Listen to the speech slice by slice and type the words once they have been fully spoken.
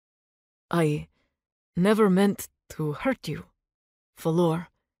I never meant to hurt you, Flor.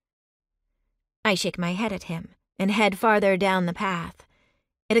 I shake my head at him and head farther down the path.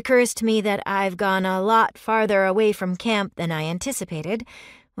 It occurs to me that I've gone a lot farther away from camp than I anticipated,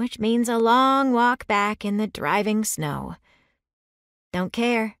 which means a long walk back in the driving snow. Don't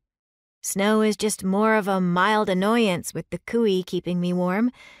care. Snow is just more of a mild annoyance with the khui keeping me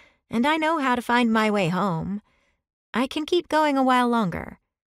warm, and I know how to find my way home. I can keep going a while longer.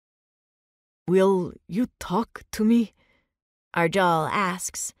 Will you talk to me? Arjal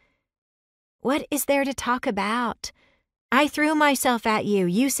asks. What is there to talk about? I threw myself at you.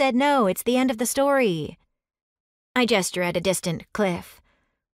 You said no. It's the end of the story. I gesture at a distant cliff.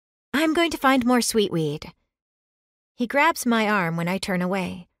 I'm going to find more sweetweed. He grabs my arm when I turn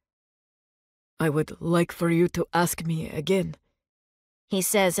away. I would like for you to ask me again, he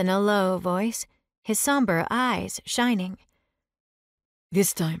says in a low voice, his somber eyes shining.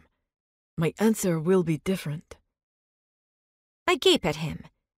 This time, my answer will be different. I gape at him.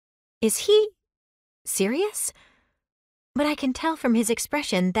 Is he serious? But I can tell from his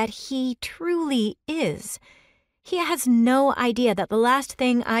expression that he truly is. He has no idea that the last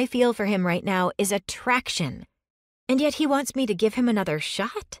thing I feel for him right now is attraction. And yet he wants me to give him another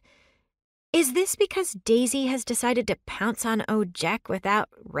shot? Is this because Daisy has decided to pounce on Jack without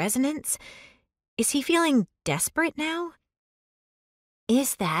resonance? Is he feeling desperate now?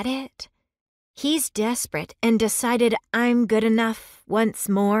 Is that it? He's desperate and decided I'm good enough once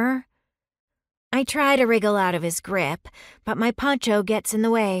more? I try to wriggle out of his grip, but my poncho gets in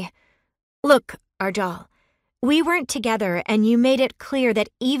the way. Look, Arjal, we weren't together and you made it clear that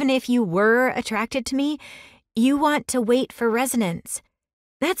even if you were attracted to me, you want to wait for resonance.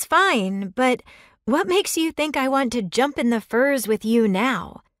 That's fine, but what makes you think I want to jump in the furs with you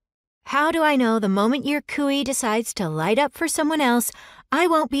now? How do I know the moment your khui decides to light up for someone else, I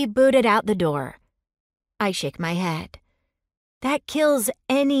won't be booted out the door? I shake my head. That kills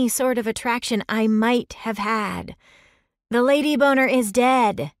any sort of attraction I might have had. The lady boner is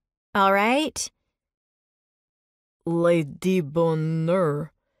dead, all right? Lady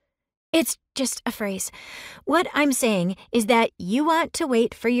boner. It's just a phrase. What I'm saying is that you want to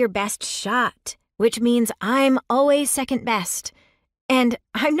wait for your best shot, which means I'm always second best. And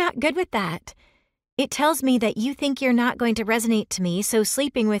I'm not good with that. It tells me that you think you're not going to resonate to me, so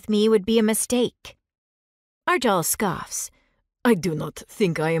sleeping with me would be a mistake. Arjal scoffs. I do not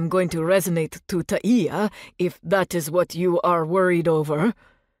think I am going to resonate to Taia, if that is what you are worried over.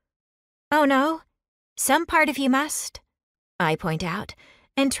 Oh no, some part of you must, I point out,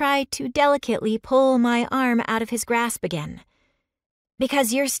 and try to delicately pull my arm out of his grasp again.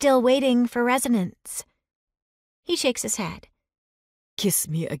 Because you're still waiting for resonance. He shakes his head. Kiss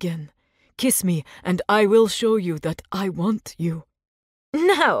me again. Kiss me, and I will show you that I want you.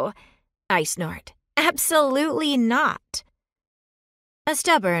 No, I snort. Absolutely not. A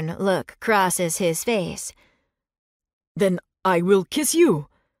stubborn look crosses his face. Then I will kiss you.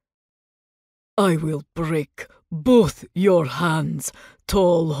 I will break both your hands,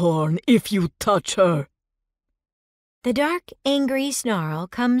 Tall Horn, if you touch her. The dark, angry snarl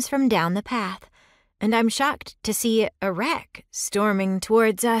comes from down the path, and I'm shocked to see a wreck storming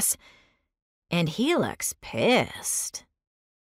towards us. And he looks pissed.